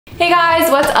Hey guys,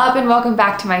 what's up and welcome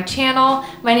back to my channel.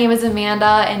 My name is Amanda,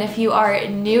 and if you are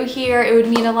new here, it would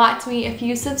mean a lot to me if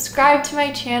you subscribe to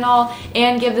my channel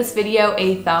and give this video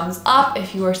a thumbs up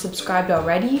if you are subscribed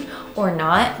already or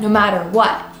not, no matter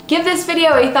what. Give this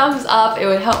video a thumbs up, it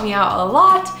would help me out a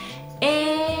lot,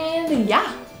 and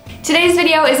yeah. Today's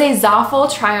video is a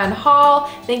ZAFUL try-on haul.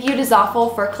 Thank you to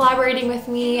ZAFUL for collaborating with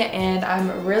me, and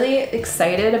I'm really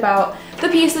excited about the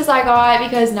pieces I got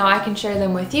because now I can share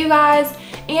them with you guys.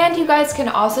 And you guys can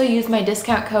also use my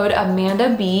discount code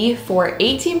AMANDAB for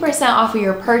 18% off of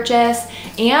your purchase,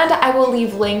 and I will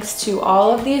leave links to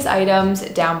all of these items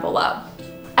down below.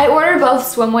 I ordered both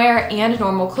swimwear and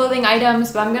normal clothing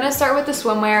items, but I'm gonna start with the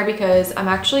swimwear because I'm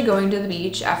actually going to the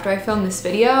beach after I film this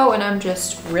video, and I'm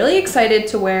just really excited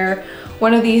to wear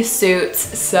one of these suits,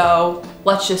 so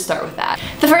let's just start with that.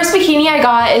 The first bikini I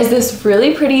got is this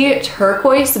really pretty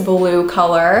turquoise blue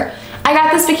color. I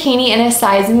got this bikini in a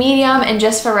size medium, and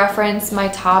just for reference, my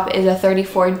top is a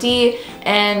 34D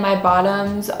and my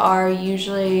bottoms are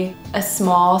usually a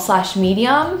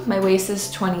small/medium. My waist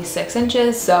is 26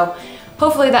 inches, so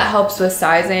hopefully that helps with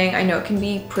sizing. I know it can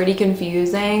be pretty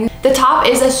confusing. The top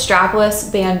is a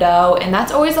strapless bandeau, and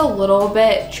that's always a little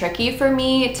bit tricky for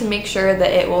me to make sure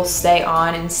that it will stay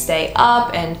on and stay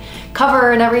up and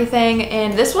cover and everything,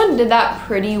 and this one did that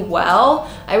pretty well.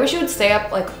 I wish it would stay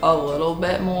up like a little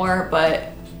bit more, but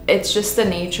it's just the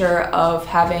nature of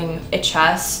having a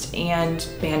chest and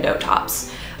bandeau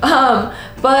tops.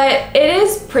 But it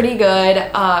is pretty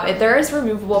good. There is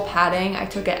removable padding. I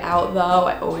took it out though,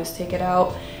 I always take it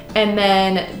out. And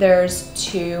then there's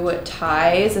two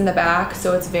ties in the back,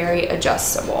 so it's very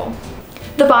adjustable.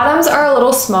 The bottoms are a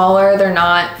little smaller. They're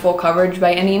not full coverage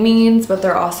by any means, but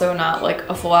they're also not like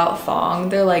a full out thong.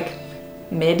 They're like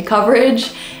mid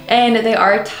coverage, and they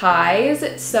are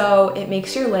ties, so it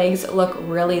makes your legs look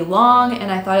really long,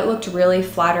 and I thought it looked really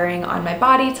flattering on my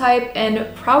body type and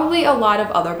probably a lot of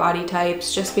other body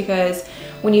types, just because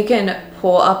when you can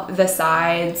pull up the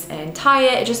sides and tie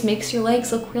it, it just makes your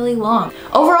legs look really long.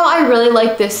 Overall, I really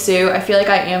like this suit. I feel like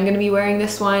I am gonna be wearing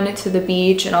this one to the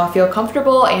beach and I'll feel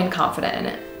comfortable and confident in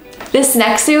it. This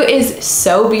next suit is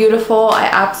so beautiful. I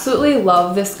absolutely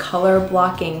love this color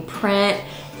blocking print.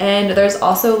 And there's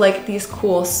also like these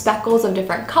cool speckles of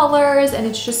different colors, and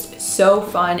it's just so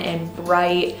fun and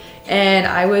bright. And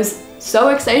I was so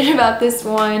excited about this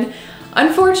one.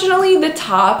 Unfortunately, the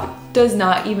top does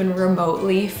not even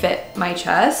remotely fit my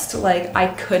chest. Like, I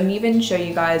couldn't even show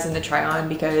you guys in the try on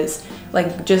because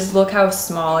like, just look how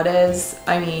small it is.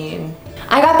 I mean,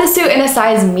 I got this suit in a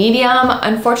size medium.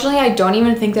 Unfortunately, I don't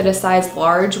even think that a size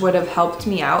large would have helped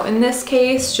me out in this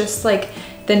case. Just like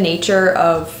the nature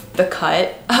of the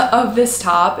cut of this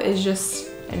top is just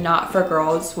not for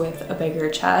girls with a bigger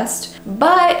chest.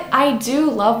 But I do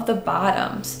love the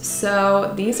bottoms.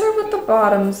 So these are what the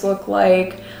bottoms look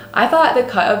like. I thought the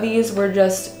cut of these were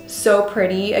just so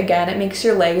pretty. Again, it makes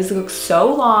your legs look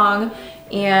so long,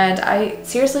 and I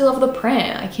seriously love the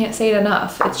print. I can't say it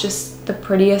enough. It's just the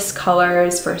prettiest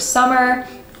colors for summer.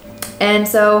 And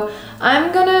so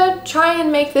I'm gonna try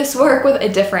and make this work with a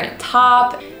different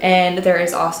top, and there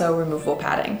is also removable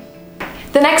padding.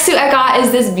 The next suit I got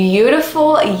is this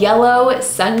beautiful yellow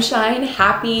sunshine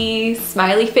happy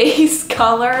smiley face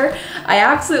color. I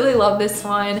absolutely love this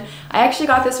one. I actually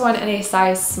got this one in a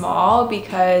size small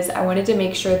because I wanted to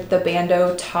make sure that the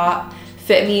bandeau top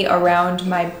fit me around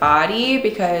my body,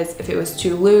 because if it was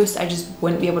too loose, I just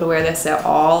wouldn't be able to wear this at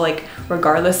all, like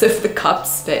regardless if the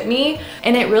cups fit me.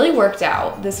 And it really worked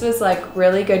out. This was like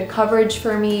really good coverage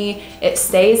for me. It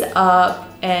stays up,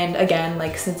 and again,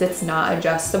 like since it's not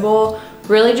adjustable,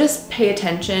 really just pay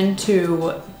attention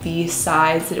to the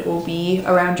size that it will be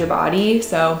around your body.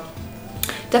 So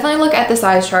definitely look at the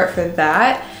size chart for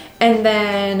that. And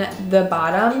then the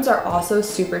bottoms are also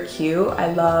super cute.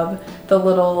 I love the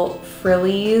little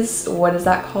frillies. What is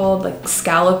that called? Like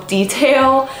scallop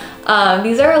detail.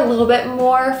 These are a little bit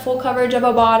more full coverage of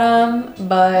a bottom,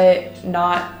 but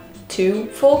not too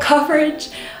full coverage.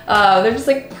 They're just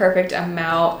like perfect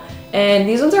amount. And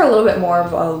these ones are a little bit more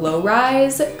of a low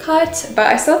rise cut, but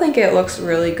I still think it looks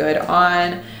really good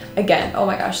on. Again, oh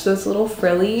my gosh, those little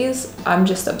frillies, I'm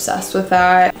just obsessed with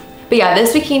that. But yeah,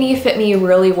 this bikini fit me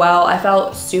really well. I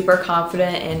felt super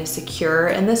confident and secure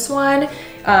in this one.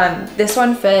 This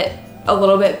one fit a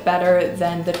little bit better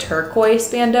than the turquoise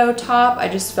bandeau top. I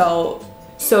just felt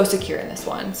so secure in this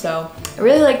one. So I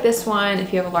really like this one.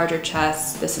 If you have a larger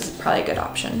chest, this is probably a good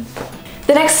option.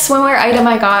 The next swimwear item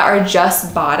I got are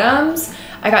just bottoms.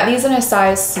 I got these in a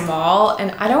size small,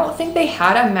 and I don't think they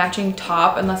had a matching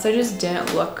top unless I just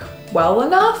didn't look well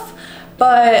enough.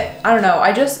 But I don't know,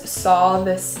 I just saw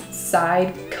this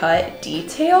side cut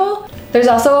detail. There's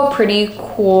also a pretty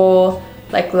cool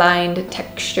like lined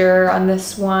texture on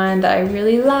this one that I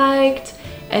really liked.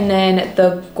 And then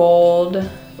the gold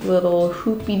little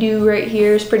hoopy-doo right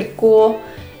here is pretty cool.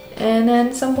 And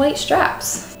then some white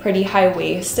straps. Pretty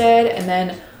high-waisted, and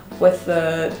then with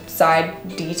the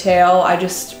side detail, I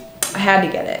had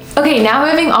to get it. Okay, now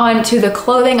moving on to the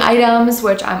clothing items,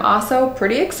 which I'm also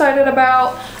pretty excited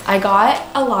about. I got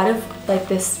a lot of like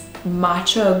this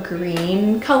matcha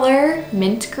green color,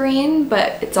 mint green,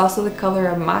 but it's also the color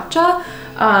of matcha.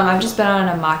 I've just been on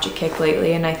a matcha kick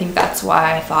lately, and I think that's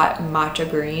why I thought matcha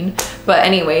green. But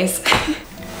anyways,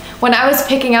 when I was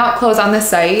picking out clothes on the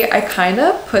site, I kind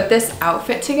of put this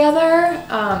outfit together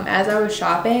as I was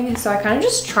shopping. So I kind of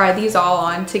just tried these all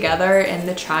on together in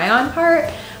the try on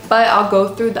part, but I'll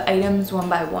go through the items one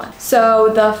by one.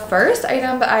 So the first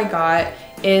item that I got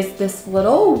is this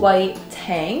little white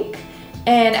tank,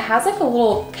 and it has like a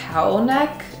little cowl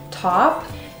neck top,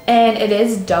 and it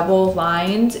is double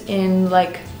lined in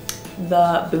like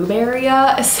the boob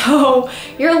area, so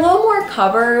you're a little more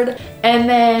covered. And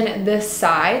then the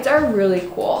sides are really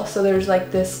cool. So there's like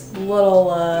this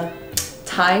little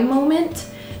tie moment,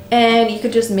 and you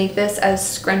could just make this as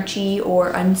scrunchy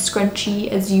or unscrunchy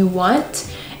as you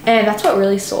want. And that's what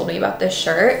really sold me about this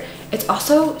shirt. It's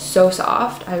also so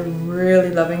soft. I'm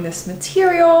really loving this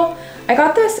material. I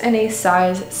got this in a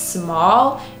size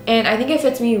small, and I think it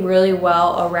fits me really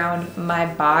well around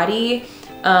my body.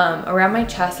 Around my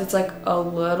chest, it's like a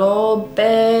little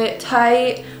bit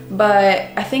tight, but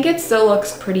I think it still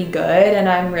looks pretty good, and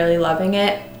I'm really loving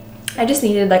it. I just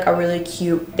needed like a really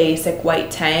cute basic white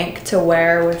tank to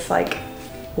wear with like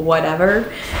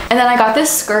whatever. And then I got this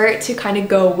skirt to kind of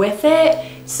go with it.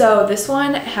 So this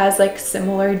one has like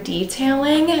similar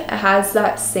detailing. It has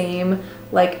that same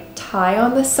like tie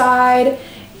on the side.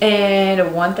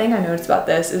 And one thing I noticed about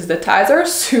this is the ties are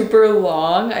super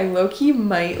long. I low-key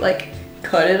might like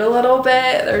cut it a little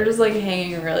bit. They're just like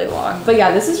hanging really long. But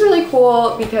yeah, this is really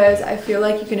cool because I feel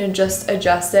like you can just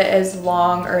adjust it as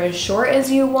long or as short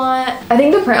as you want. I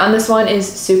think the print on this one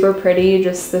is super pretty.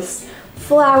 Just this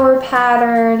flower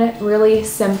pattern, really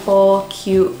simple,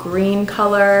 cute green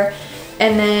color.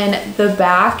 And then the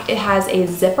back, it has a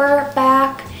zipper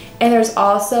back, and there's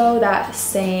also that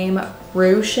same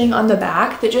ruching on the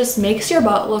back that just makes your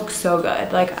butt look so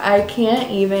good. Like, I can't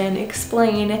even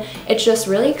explain. It just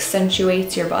really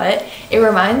accentuates your butt. It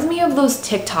reminds me of those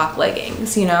TikTok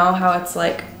leggings, you know, how it's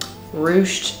like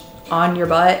ruched on your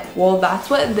butt. Well, that's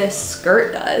what this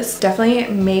skirt does.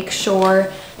 Definitely make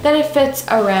sure that it fits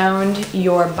around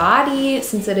your body,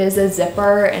 since it is a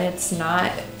zipper and it's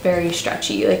not very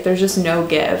stretchy. Like, there's just no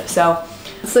give. So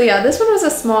yeah, this one was a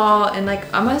small, and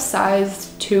like I'm a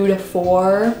size 2 to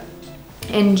 4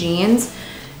 in jeans,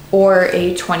 or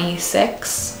a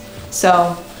 26.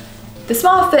 So the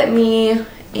small fit me,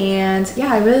 and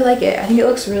yeah, I really like it. I think it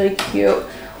looks really cute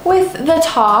with the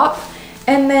top.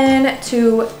 And then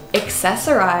to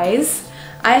accessorize,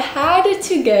 I had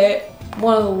to get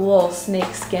one of the little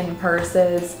snakeskin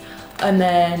purses, and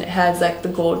then it has like the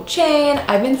gold chain.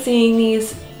 I've been seeing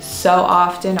these so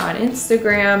often on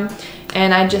Instagram,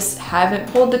 and I just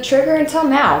haven't pulled the trigger until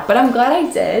now, but I'm glad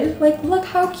I did. Like, look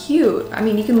how cute. I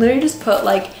mean, you can literally just put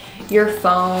like your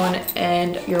phone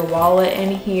and your wallet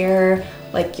in here,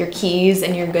 like your keys,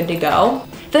 and you're good to go.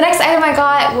 The next item I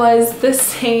got was the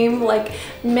same like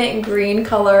mint green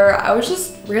color. I was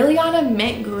just really on a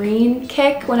mint green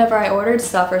kick whenever I ordered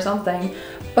stuff or something,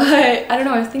 but I don't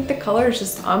know, I think the color is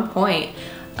just on point.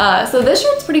 So this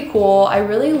shirt's pretty cool. I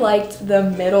really liked the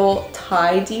middle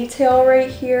tie detail right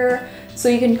here. So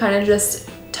you can kind of just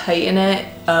tighten it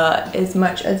as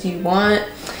much as you want.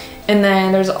 And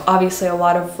then there's obviously a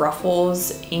lot of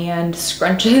ruffles and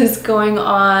scrunches going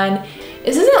on.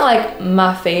 This isn't like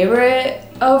my favorite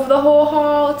of the whole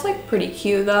haul. It's like pretty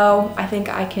cute though. I think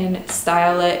I can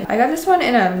style it. I got this one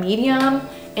in a medium,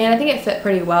 and I think it fit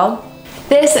pretty well.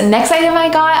 This next item I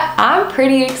got, I'm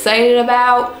pretty excited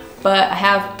about, but I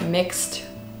have mixed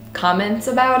comments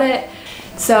about it.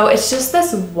 So it's just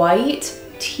this white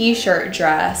t-shirt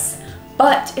dress,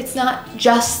 but it's not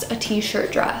just a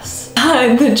t-shirt dress.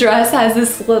 The dress has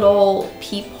this little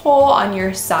peephole on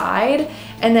your side,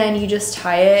 and then you just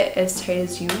tie it as tight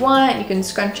as you want. You can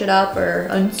scrunch it up or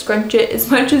unscrunch it as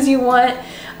much as you want.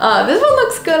 This one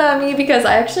looks good on me because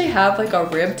I actually have like a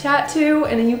rib tattoo,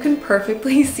 and you can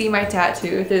perfectly see my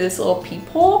tattoo through this little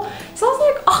peephole. So I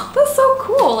was like, oh, that's so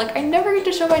cool. Like, I never get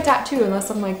to show my tattoo unless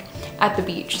I'm like at the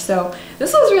beach. So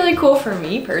this was really cool for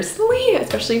me personally,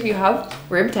 especially if you have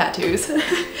rib tattoos.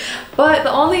 But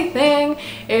the only thing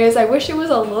is I wish it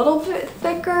was a little bit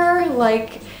thicker.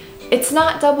 Like, It's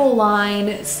not double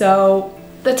lined, so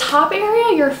the top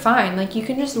area you're fine. Like you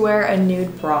can just wear a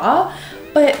nude bra,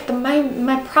 but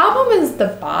my problem is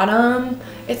the bottom.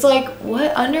 It's like,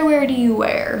 what underwear do you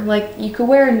wear? Like you could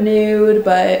wear nude,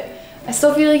 but I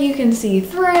still feel like you can see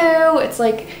through. It's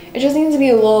like, it just needs to be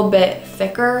a little bit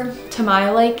thicker to my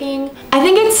liking. I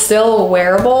think it's still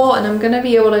wearable and I'm gonna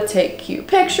be able to take cute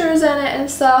pictures in it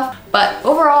and stuff. But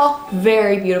overall,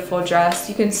 very beautiful dress.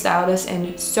 You can style this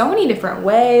in so many different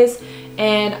ways.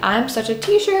 And I'm such a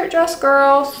t-shirt dress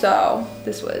girl, so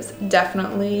this was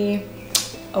definitely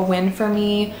a win for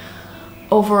me.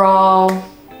 Overall,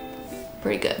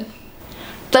 pretty good.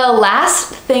 The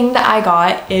last thing that I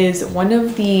got is one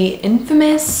of the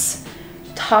infamous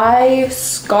tie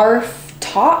scarf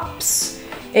tops.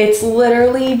 It's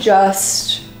literally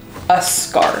just a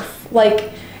scarf.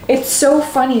 Like, it's so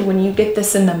funny when you get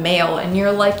this in the mail and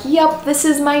you're like, yep, this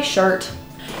is my shirt.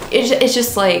 It's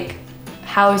just like,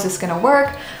 how is this gonna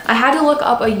work? I had to look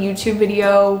up a YouTube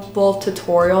video, full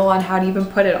tutorial on how to even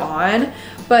put it on,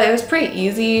 but it was pretty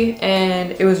easy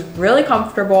and it was really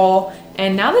comfortable.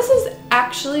 And now this is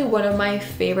actually one of my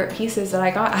favorite pieces that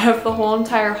I got out of the whole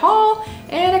entire haul,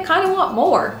 and I kind of want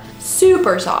more.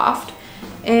 Super soft.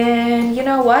 And you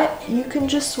know what? You can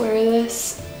just wear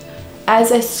this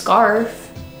as a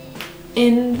scarf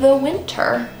in the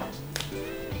winter.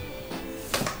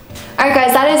 Alright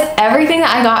guys, that is everything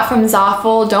that I got from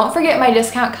ZAFUL. Don't forget my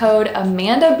discount code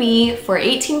AMANDAB for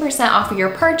 18% off of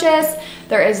your purchase.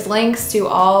 There is links to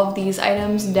all of these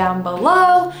items down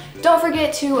below. Don't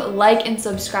forget to like and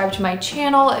subscribe to my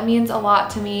channel. It means a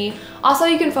lot to me. Also,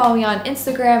 you can follow me on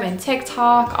Instagram and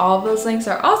TikTok. All of those links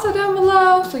are also down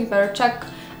below, so you better check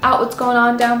out what's going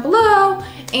on down below.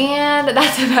 And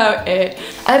that's about it.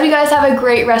 I hope you guys have a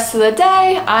great rest of the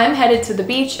day. I'm headed to the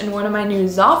beach in one of my new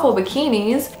ZAFUL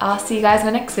bikinis. I'll see you guys in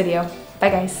the next video. Bye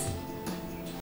guys.